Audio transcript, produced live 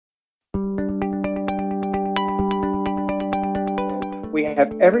We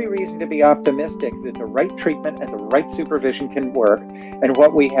have every reason to be optimistic that the right treatment and the right supervision can work. And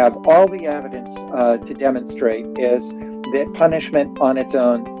what we have all the evidence to demonstrate is that punishment on its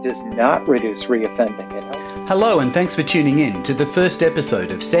own does not reduce reoffending. Hello, and thanks for tuning in to the first episode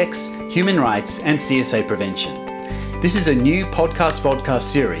of Sex, Human Rights and CSA Prevention. This is a new vodcast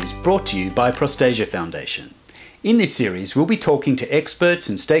series brought to you by Prostasia Foundation. In this series, we'll be talking to experts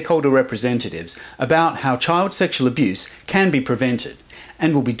and stakeholder representatives about how child sexual abuse can be prevented,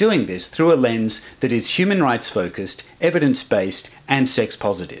 and we'll be doing this through a lens that is human rights focused, evidence-based and sex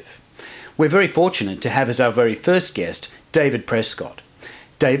positive. We're very fortunate to have as our very first guest, David Prescott.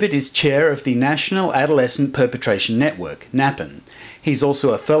 David is chair of the National Adolescent Perpetration Network, NAPN. He's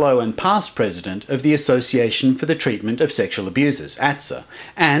also a fellow and past president of the Association for the Treatment of Sexual Abusers, ATSA,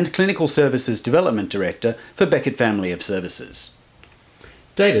 and Clinical Services Development Director for Beckett Family of Services.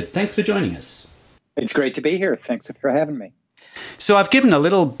 David, thanks for joining us. It's great to be here. Thanks for having me. So I've given a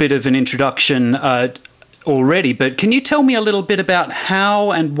little bit of an introduction already, but can you tell me a little bit about how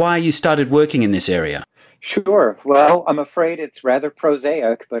and why you started working in this area? Sure. Well, I'm afraid it's rather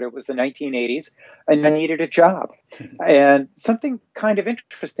prosaic, but it was the 1980s and I needed a job. And something kind of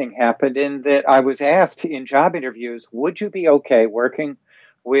interesting happened in that I was asked in job interviews, would you be okay working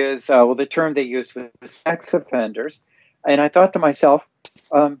with, the term they used was sex offenders? And I thought to myself,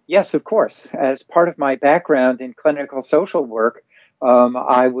 yes, of course. As part of my background in clinical social work,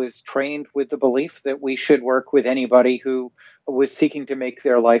 I was trained with the belief that we should work with anybody who was seeking to make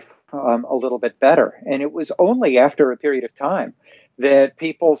their life a little bit better. And it was only after a period of time that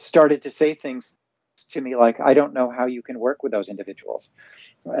people started to say things to me like, I don't know how you can work with those individuals.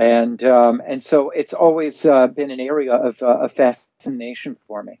 And so it's always been an area of fascination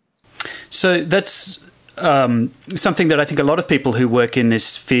for me. So that's something that I think a lot of people who work in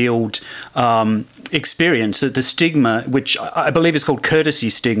this field experience, that the stigma, which I believe is called courtesy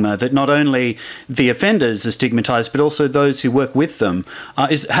stigma, that not only the offenders are stigmatized, but also those who work with them.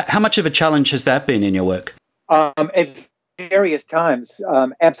 How much of a challenge has that been in your work? At various times,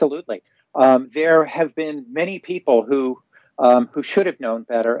 absolutely. There have been many people who should have known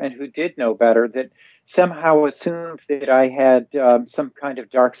better and who did know better that somehow assumed that I had some kind of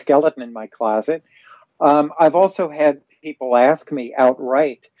dark skeleton in my closet. I've also had people ask me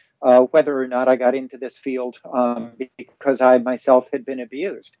outright whether or not I got into this field because I myself had been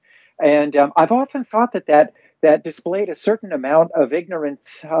abused. And I've often thought that displayed a certain amount of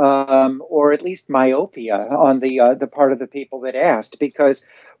ignorance or at least myopia on the part of the people that asked, because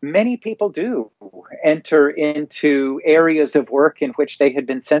many people do enter into areas of work in which they had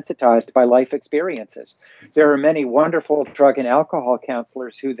been sensitized by life experiences. There are many wonderful drug and alcohol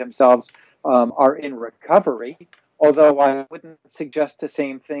counselors who themselves are in recovery, although I wouldn't suggest the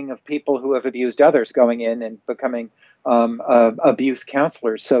same thing of people who have abused others going in and becoming abuse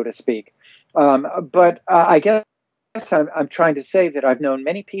counselors, so to speak. But I guess I'm trying to say that I've known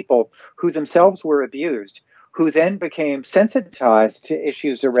many people who themselves were abused, who then became sensitized to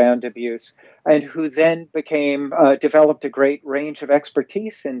issues around abuse, and who then developed a great range of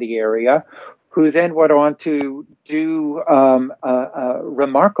expertise in the area, who then went on to do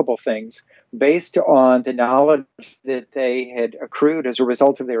remarkable things based on the knowledge that they had accrued as a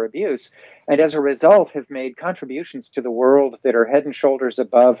result of their abuse, and as a result have made contributions to the world that are head and shoulders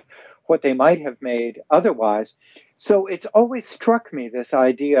above what they might have made otherwise. So it's always struck me, this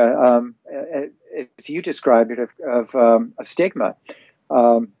idea, as you described it, of stigma.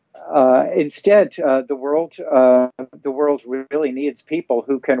 Instead, the world really needs people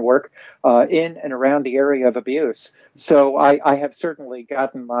who can work in and around the area of abuse. So I have certainly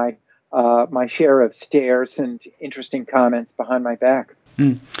gotten my share of stares and interesting comments behind my back.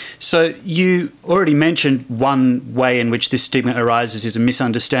 So you already mentioned one way in which this stigma arises is a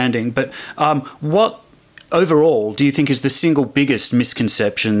misunderstanding, but what overall do you think is the single biggest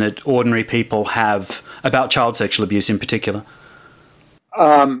misconception that ordinary people have about child sexual abuse in particular?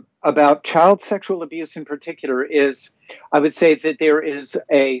 About child sexual abuse in particular is, I would say that there is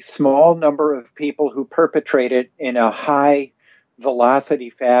a small number of people who perpetrate it in a high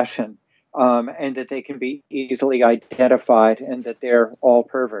velocity fashion, and that they can be easily identified, and that they're all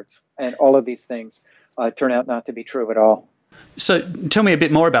perverts. And all of these things turn out not to be true at all. So tell me a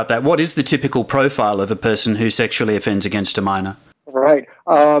bit more about that. What is the typical profile of a person who sexually offends against a minor? Right.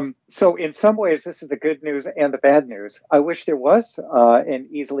 So in some ways, this is the good news and the bad news. I wish there was an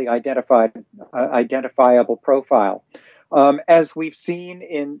easily identifiable profile. As we've seen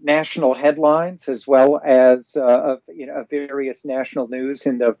in national headlines, as well as various national news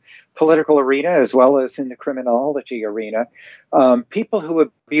in the political arena, as well as in the criminology arena, people who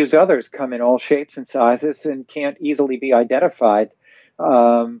abuse others come in all shapes and sizes and can't easily be identified.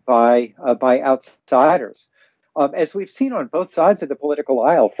 by outsiders. As we've seen on both sides of the political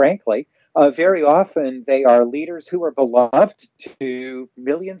aisle, frankly, very often they are leaders who are beloved to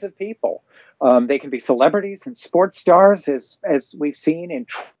millions of people. They can be celebrities and sports stars, as we've seen in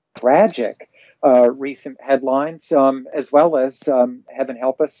tragic recent headlines, as well as, heaven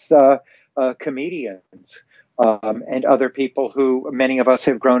help us, comedians and other people who many of us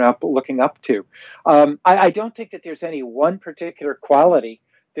have grown up looking up to. I don't think that there's any one particular quality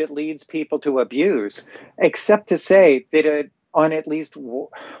that leads people to abuse, except to say that on at least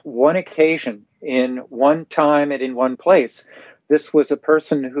one occasion, in one time and in one place, this was a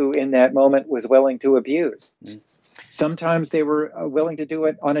person who in that moment was willing to abuse. Sometimes they were willing to do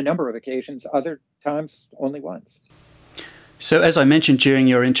it on a number of occasions, other times only once. So as I mentioned during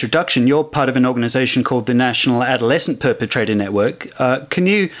your introduction, you're part of an organization called the National Adolescent Perpetrator Network. Can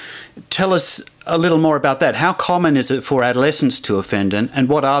you tell us a little more about that? How common is it for adolescents to offend, and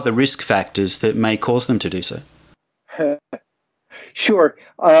what are the risk factors that may cause them to do so? Sure.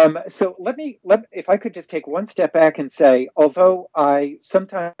 So if I could just take one step back and say, although I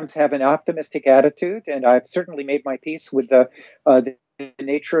sometimes have an optimistic attitude, and I've certainly made my peace with the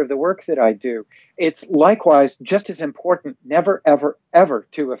nature of the work that I do, it's likewise just as important never, ever, ever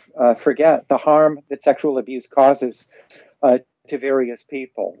to forget the harm that sexual abuse causes to various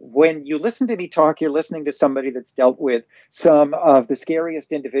people. When you listen to me talk, you're listening to somebody that's dealt with some of the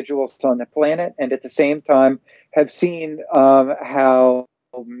scariest individuals on the planet, and at the same time have seen how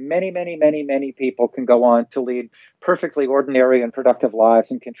many people can go on to lead perfectly ordinary and productive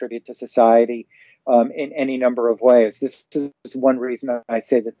lives and contribute to society in any number of ways. This is one reason I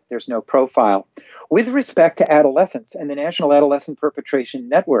say that there's no profile. With respect to adolescents and the National Adolescent Perpetration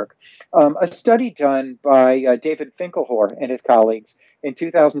Network, a study done by David Finkelhor and his colleagues in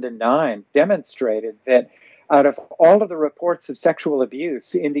 2009 demonstrated that out of all of the reports of sexual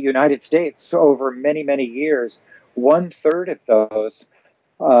abuse in the United States over many years, 1/3 of those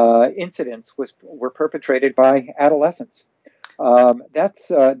incidents were perpetrated by adolescents.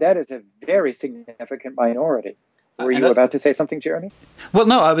 That is a very significant minority. Were you about to say something, Jeremy? Well,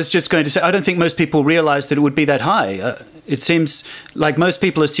 no, I was just going to say, I don't think most people realize that it would be that high. It seems like most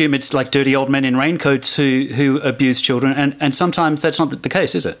people assume it's like dirty old men in raincoats who abuse children, and sometimes that's not the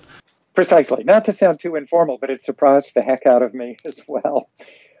case, is it? Precisely. Not to sound too informal, but it surprised the heck out of me as well.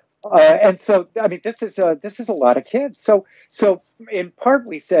 And so, I mean, this is a lot of kids. So in part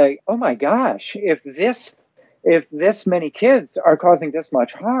we say, oh my gosh, if this many kids are causing this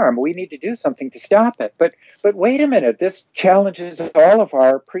much harm, we need to do something to stop it. But wait a minute, this challenges all of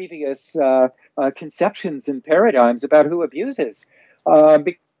our previous conceptions and paradigms about who abuses.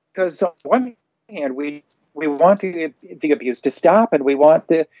 Because on one hand, we want the abuse to stop, and we want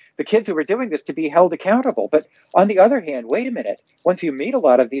the kids who are doing this to be held accountable. But on the other hand, wait a minute, once you meet a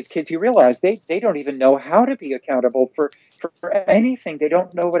lot of these kids, you realize they don't even know how to be accountable for anything. They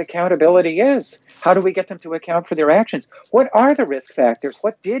don't know what accountability is. How do we get them to account for their actions? What are the risk factors?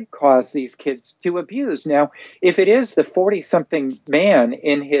 What did cause these kids to abuse? Now, if it is the 40-something man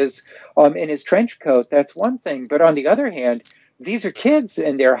in his trench coat, that's one thing. But on the other hand, these are kids,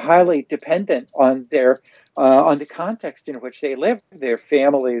 and they're highly dependent on the context in which they live, their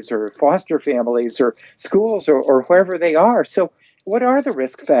families or foster families or schools or wherever they are. So what are the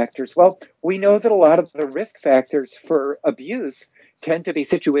risk factors? Well, we know that a lot of the risk factors for abuse tend to be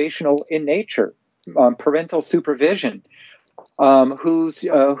situational in nature. Parental supervision.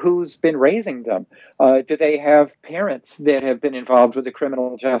 Who's been raising them? Do they have parents that have been involved with the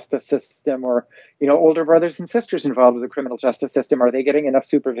criminal justice system, or older brothers and sisters involved with the criminal justice system? Are they getting enough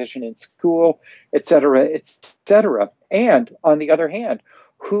supervision in school, et cetera, et cetera? And on the other hand,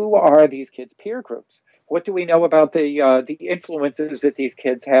 who are these kids' peer groups? What do we know about the influences that these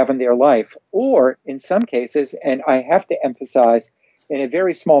kids have in their life? Or in some cases, and I have to emphasize, in a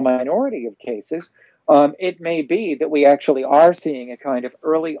very small minority of cases, it may be that we actually are seeing a kind of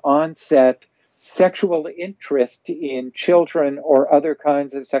early onset sexual interest in children or other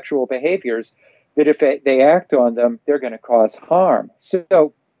kinds of sexual behaviors that if they act on them, they're going to cause harm.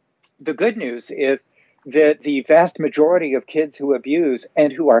 So the good news is that the vast majority of kids who abuse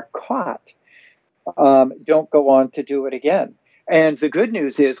and who are caught don't go on to do it again. And the good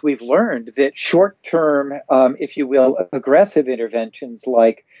news is we've learned that short-term, if you will, aggressive interventions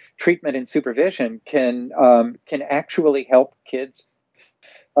like treatment and supervision can actually help kids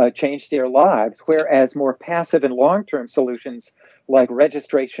change their lives, whereas more passive and long-term solutions like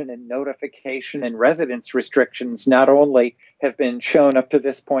registration and notification and residence restrictions not only have been shown up to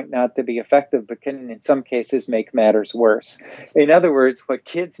this point not to be effective, but can in some cases make matters worse. In other words, what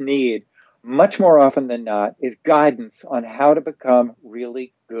kids need much more often than not, is guidance on how to become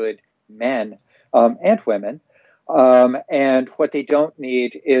really good men and women. And what they don't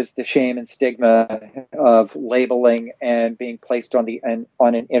need is the shame and stigma of labeling and being placed on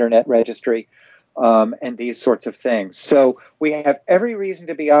an internet registry and these sorts of things. So we have every reason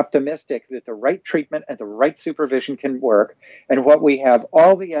to be optimistic that the right treatment and the right supervision can work. And what we have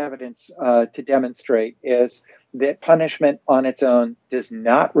all the evidence to demonstrate is that punishment on its own does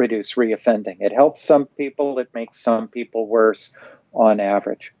not reduce reoffending. It helps some people. It makes some people worse on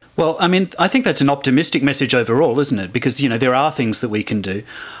average. Well, I mean, I think that's an optimistic message overall, isn't it? Because, there are things that we can do.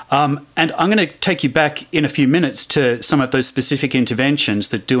 And I'm going to take you back in a few minutes to some of those specific interventions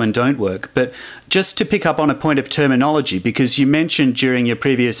that do and don't work. But just to pick up on a point of terminology, because you mentioned during your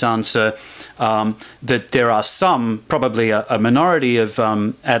previous answer that there are some, probably a minority of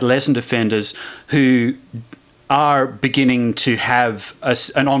adolescent offenders who are beginning to have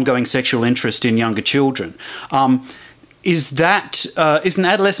an ongoing sexual interest in younger children. Is an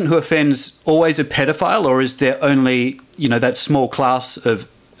adolescent who offends always a pedophile, or is there only, that small class of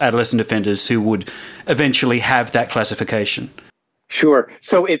adolescent offenders who would eventually have that classification? Sure.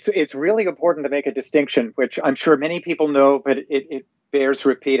 So it's really important to make a distinction, which I'm sure many people know, but it bears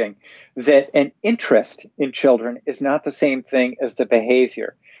repeating, that an interest in children is not the same thing as the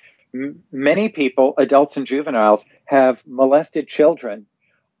behavior. Many people, adults and juveniles, have molested children,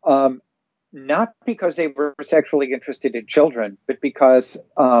 not because they were sexually interested in children, but because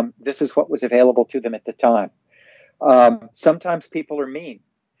this is what was available to them at the time. Sometimes people are mean.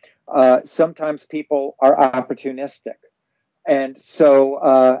 Sometimes people are opportunistic. And so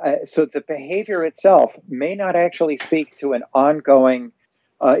the behavior itself may not actually speak to an ongoing,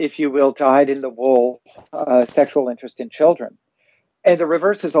 if you will, dyed-in-the-wool sexual interest in children. And the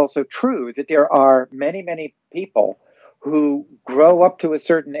reverse is also true, that there are many, many people who grow up to a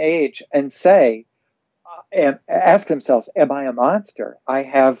certain age and say, and ask themselves, am I a monster?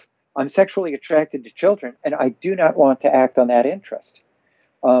 I'm sexually attracted to children, and I do not want to act on that interest.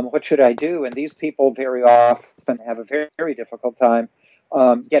 What should I do? And these people very often have a very, very difficult time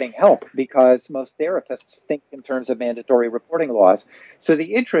getting help, because most therapists think in terms of mandatory reporting laws. So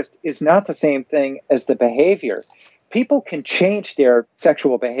the interest is not the same thing as the behavior. People can change their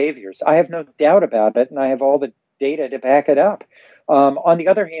sexual behaviors. I have no doubt about it, and I have all the data to back it up. On the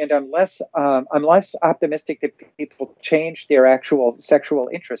other hand, I'm less optimistic that people change their actual sexual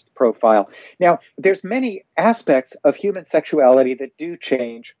interest profile. Now, there's many aspects of human sexuality that do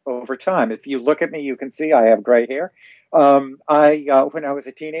change over time. If you look at me, you can see I have gray hair. When I was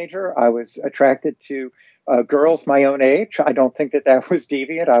a teenager, I was attracted to girls my own age. I don't think that was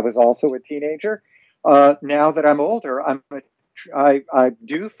deviant. I was also a teenager. Now that I'm older, I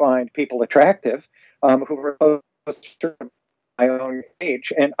do find people attractive who are close to my own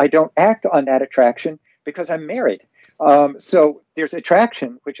age, and I don't act on that attraction because I'm married. So there's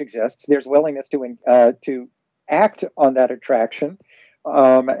attraction which exists. There's willingness to act on that attraction,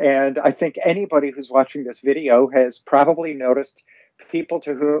 and I think anybody who's watching this video has probably noticed people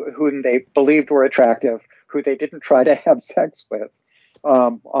to whom they believed were attractive, who they didn't try to have sex with,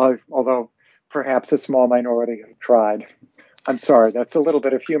 although perhaps a small minority who tried. I'm sorry, that's a little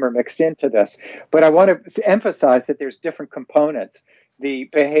bit of humor mixed into this. But I want to emphasize that there's different components: the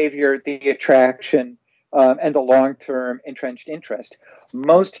behavior, the attraction, and the long-term entrenched interest.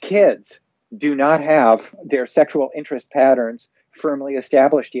 Most kids do not have their sexual interest patterns firmly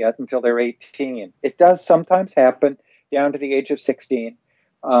established yet until they're 18. It does sometimes happen down to the age of 16,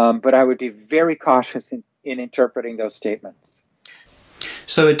 but I would be very cautious in interpreting those statements.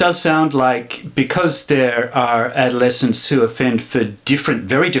 So it does sound like, because there are adolescents who offend for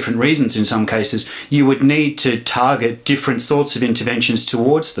very different reasons in some cases, you would need to target different sorts of interventions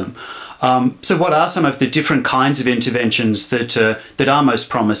towards them. So what are some of the different kinds of interventions that are most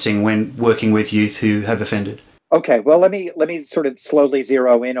promising when working with youth who have offended? Okay, well, let me sort of slowly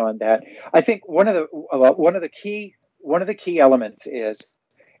zero in on that. I think one of the key elements is,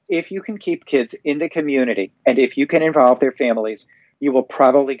 if you can keep kids in the community and if you can involve their families, you will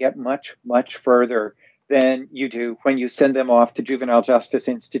probably get much, much further than you do when you send them off to juvenile justice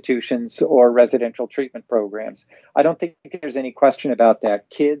institutions or residential treatment programs. I don't think there's any question about that.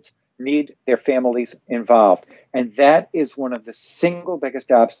 Kids need their families involved. And that is one of the single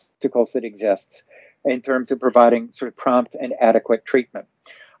biggest obstacles that exists in terms of providing sort of prompt and adequate treatment.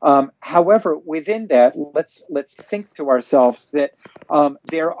 However, within that, let's think to ourselves that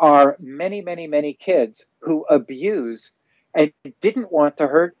there are many, many, many kids who abuse and didn't want to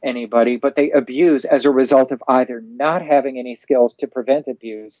hurt anybody, but they abuse as a result of either not having any skills to prevent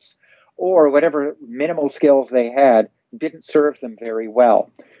abuse, or whatever minimal skills they had didn't serve them very well.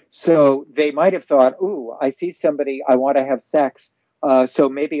 So they might have thought, ooh, I see somebody, I want to have sex. So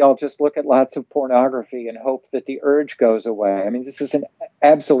maybe I'll just look at lots of pornography and hope that the urge goes away. I mean, this is an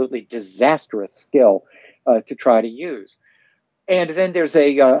absolutely disastrous skill to try to use. And then there's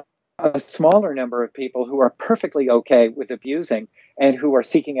a smaller number of people who are perfectly okay with abusing and who are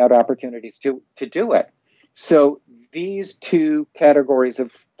seeking out opportunities to do it. So these two categories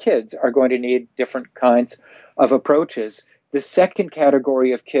of kids are going to need different kinds of approaches. The second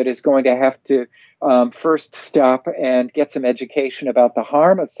category of kid is going to have to first stop and get some education about the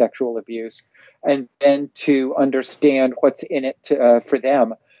harm of sexual abuse, and then to understand what's in it for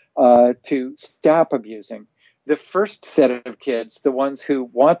them to stop abusing. The first set of kids, the ones who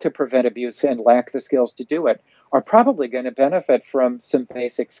want to prevent abuse and lack the skills to do it, are probably going to benefit from some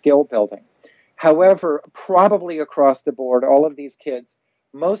basic skill building. However, probably across the board, all of these kids,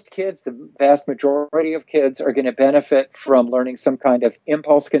 most kids, the vast majority of kids, are going to benefit from learning some kind of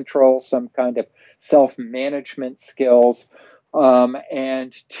impulse control, some kind of self-management skills,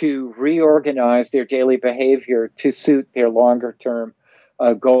 and to reorganize their daily behavior to suit their longer-term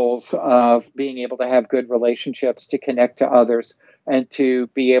goals of being able to have good relationships, to connect to others, and to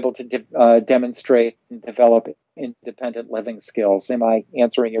be able to demonstrate and develop independent living skills. Am I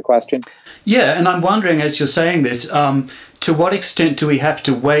answering your question? Yeah, and I'm wondering, as you're saying this, to what extent do we have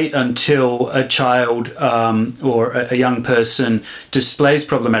to wait until a child or a young person displays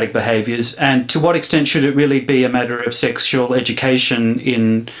problematic behaviours, and to what extent should it really be a matter of sexual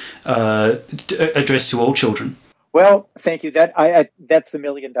education addressed to all children? Well, thank you. That's the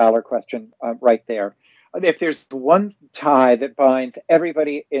million-dollar question right there. If there's one tie that binds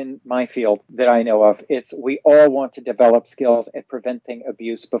everybody in my field that I know of, it's we all want to develop skills at preventing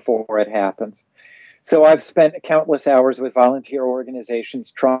abuse before it happens. So I've spent countless hours with volunteer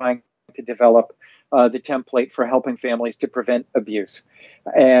organizations trying to develop the template for helping families to prevent abuse.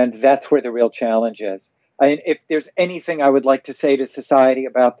 And that's where the real challenge is. If there's anything I would like to say to society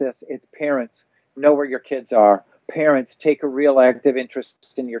about this, it's parents, know where your kids are. Parents, take a real active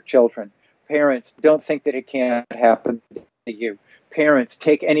interest in your children. Parents, don't think that it can't happen to you. Parents,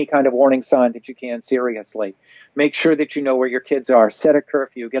 take any kind of warning sign that you can seriously. Make sure that you know where your kids are. Set a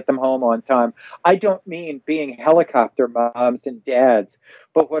curfew. Get them home on time. I don't mean being helicopter moms and dads,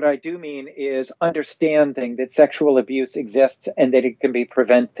 but what I do mean is understanding that sexual abuse exists and that it can be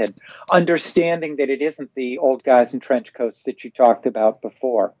prevented. Understanding that it isn't the old guys in trench coats that you talked about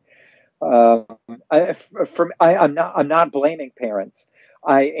before. I'm not blaming parents.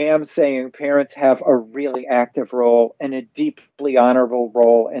 I am saying parents have a really active role and a deeply honorable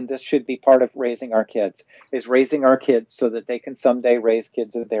role, and this should be part of raising our kids, is raising our kids so that they can someday raise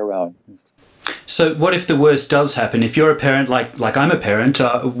kids of their own. So what if the worst does happen? If you're a parent, like I'm a parent,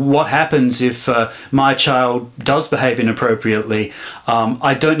 what happens if my child does behave inappropriately?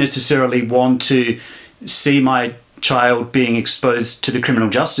 I don't necessarily want to see my child being exposed to the criminal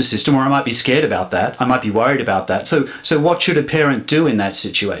justice system, or I might be scared about that. I might be worried about that. So what should a parent do in that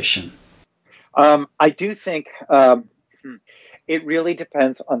situation? I do think it really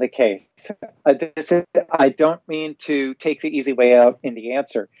depends on the case. I don't mean to take the easy way out in the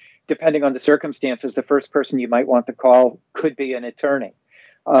answer. Depending on the circumstances, the first person you might want to call could be an attorney.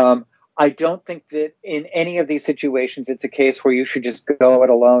 I don't think that in any of these situations it's a case where you should just go it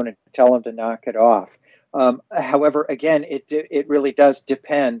alone and tell them to knock it off. However, again, it really does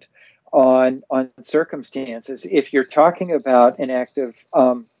depend on circumstances. If you're talking about an act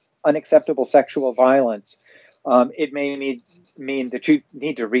of unacceptable sexual violence, it may mean that you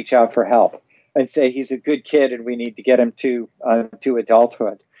need to reach out for help and say he's a good kid and we need to get him to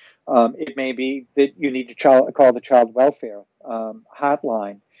adulthood. It may be that you need to call the child welfare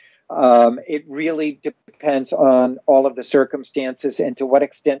hotline. It really depends on all of the circumstances and to what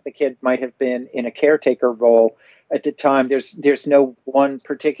extent the kid might have been in a caretaker role at the time. There's no one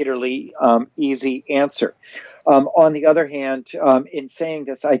particularly easy answer. On the other hand, in saying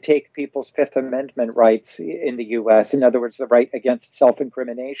this, I take people's Fifth Amendment rights in the U.S., in other words, the right against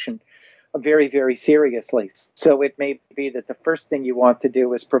self-incrimination, very, very seriously. So it may be that the first thing you want to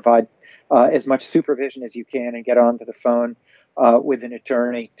do is provide as much supervision as you can and get onto the phone with an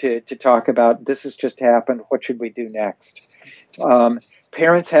attorney to talk about this has just happened. What should we do next?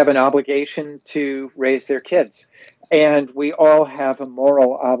 Parents have an obligation to raise their kids, and we all have a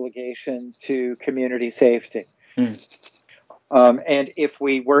moral obligation to community safety. And if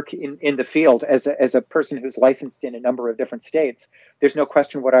we work in the field as a person who's licensed in a number of different states, there's no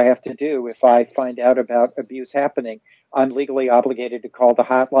question what I have to do. If I find out about abuse happening, I'm legally obligated to call the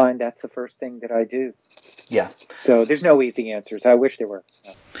hotline. That's the first thing that I do. Yeah. So there's no easy answers. I wish there were.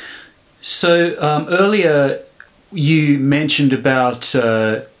 So earlier you mentioned about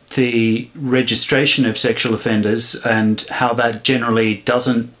the registration of sexual offenders and how that generally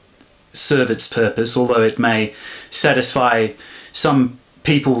doesn't serve its purpose, although it may satisfy some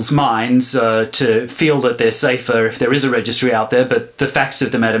people's minds to feel that they're safer if there is a registry out there, but the facts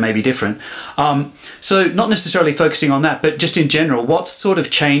of the matter may be different. So not necessarily focusing on that, but just in general, what sort of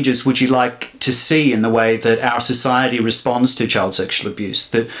changes would you like to see in the way that our society responds to child sexual abuse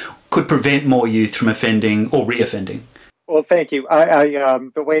that could prevent more youth from offending or reoffending? Well, thank you.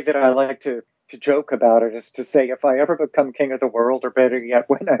 The way that I like to joke about it is to say, if I ever become king of the world, or better yet,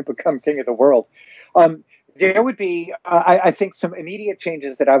 when I become king of the world, there would be, I think, some immediate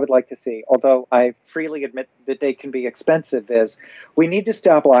changes that I would like to see, although I freely admit that they can be expensive, is we need to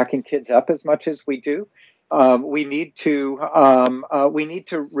stop locking kids up as much as we do. We need to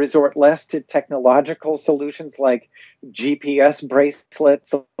resort less to technological solutions like GPS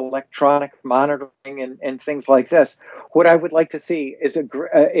bracelets, electronic monitoring, and things like this. What I would like to see is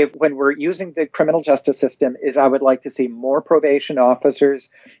when we're using the criminal justice system, is I would like to see more probation officers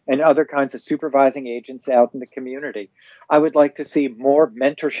and other kinds of supervising agents out in the community. I would like to see more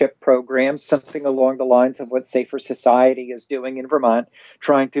mentorship programs, something along the lines of what Safer Society is doing in Vermont,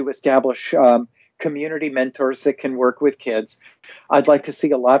 trying to establish community mentors that can work with kids. I'd like to see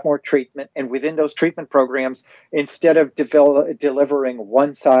a lot more treatment, and within those treatment programs, instead of delivering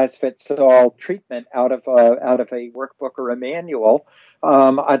one-size-fits-all treatment out of a workbook or a manual,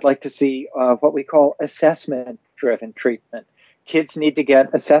 I'd like to see what we call assessment-driven treatment. Kids need to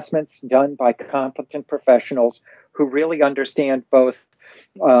get assessments done by competent professionals who really understand both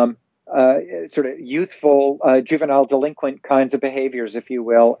sort of youthful, juvenile delinquent kinds of behaviors, if you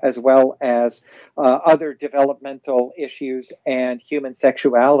will, as well as other developmental issues and human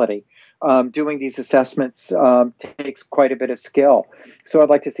sexuality. Doing these assessments takes quite a bit of skill. So I'd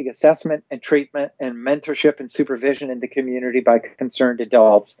like to see assessment and treatment and mentorship and supervision in the community by concerned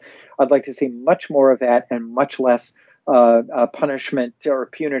adults. I'd like to see much more of that and much less punishment or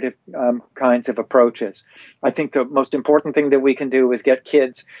punitive kinds of approaches. I think the most important thing that we can do is get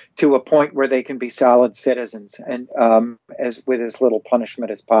kids to a point where they can be solid citizens, and with as little punishment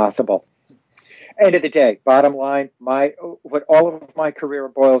as possible. End of the day, bottom line, what all of my career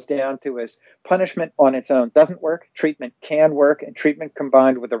boils down to is punishment on its own doesn't work. Treatment can work, and treatment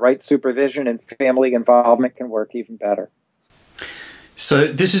combined with the right supervision and family involvement can work even better. So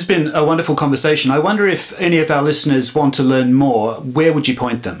this has been a wonderful conversation. I wonder if any of our listeners want to learn more, where would you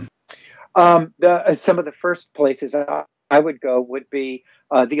point them? Some of the first places I would go would be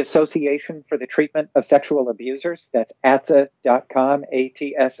the Association for the Treatment of Sexual Abusers. That's ATSA.com,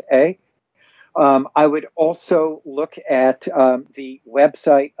 ATSA. I would also look at the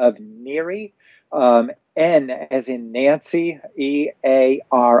website of NEARI, N as in Nancy,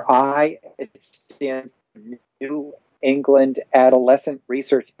 EARI. It stands for New England Adolescent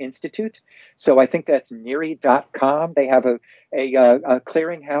Research Institute. So I think that's neary.com. They have a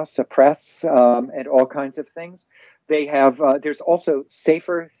clearinghouse, a press, and all kinds of things. They have, there's also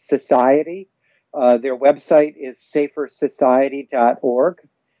Safer Society. Their website is safersociety.org.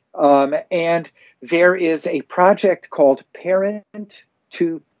 And there is a project called Parent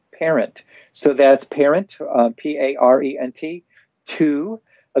to Parent. So that's parent, Parent,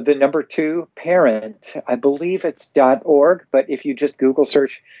 the number 2, parent. I believe it's .org, but if you just Google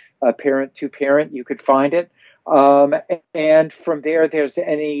search Parent to Parent, you could find it. And from there, there's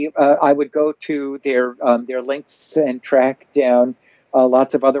I would go to their links and track down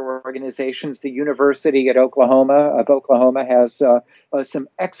lots of other organizations. The University of Oklahoma has some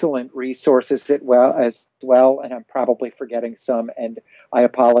excellent resources as well, and I'm probably forgetting some, and I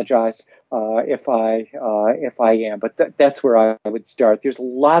apologize if I am. But that's where I would start. There's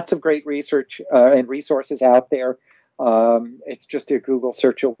lots of great research and resources out there. It's just a Google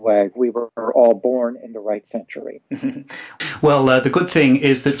search away. We were all born in the right century. Well, the good thing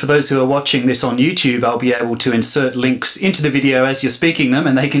is that for those who are watching this on YouTube, I'll be able to insert links into the video as you're speaking them,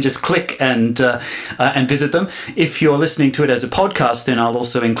 and they can just click and visit them. If you're listening to it as a podcast, then I'll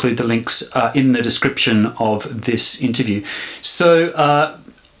also include the links in the description of this interview. So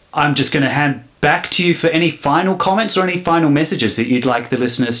I'm just going to hand back to you for any final comments or any final messages that you'd like the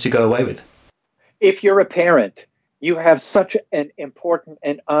listeners to go away with. If you're a parent, you have such an important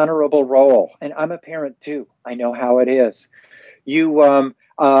and honorable role. And I'm a parent too. I know how it is. You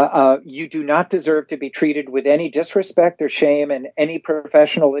do not deserve to be treated with any disrespect or shame, and any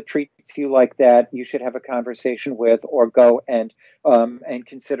professional that treats you like that, you should have a conversation with, or go and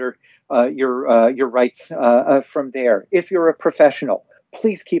consider your rights from there. If you're a professional,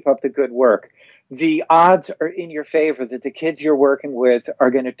 please keep up the good work. The odds are in your favor that the kids you're working with are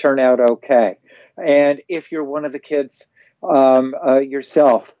going to turn out okay. And if you're one of the kids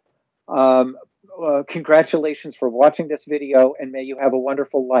yourself, Congratulations for watching this video, and may you have a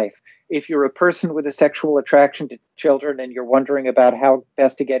wonderful life. If you're a person with a sexual attraction to children and you're wondering about how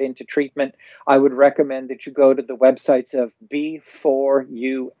best to get into treatment, I would recommend that you go to the websites of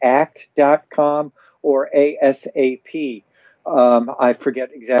b4uact.com or ASAP. I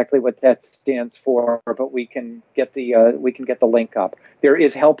forget exactly what that stands for, but we can get the link up. There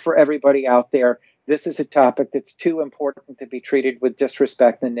is help for everybody out there. This is a topic that's too important to be treated with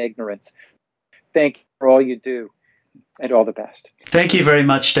disrespect and ignorance. Thank you for all you do, and all the best. Thank you very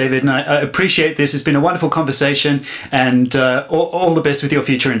much, David, and I appreciate this. It's been a wonderful conversation, and all the best with your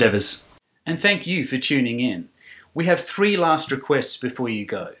future endeavours. And thank you for tuning in. We have 3 last requests before you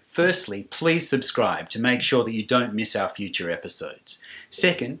go. Firstly, please subscribe to make sure that you don't miss our future episodes.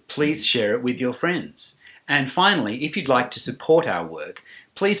 Second, please share it with your friends. And finally, if you'd like to support our work,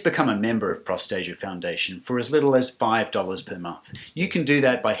 please become a member of Prostasia Foundation for as little as $5 per month. You can do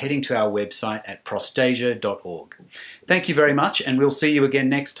that by heading to our website at prostasia.org. Thank you very much, and we'll see you again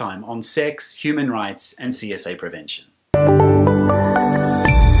next time on sex, human rights, and CSA prevention.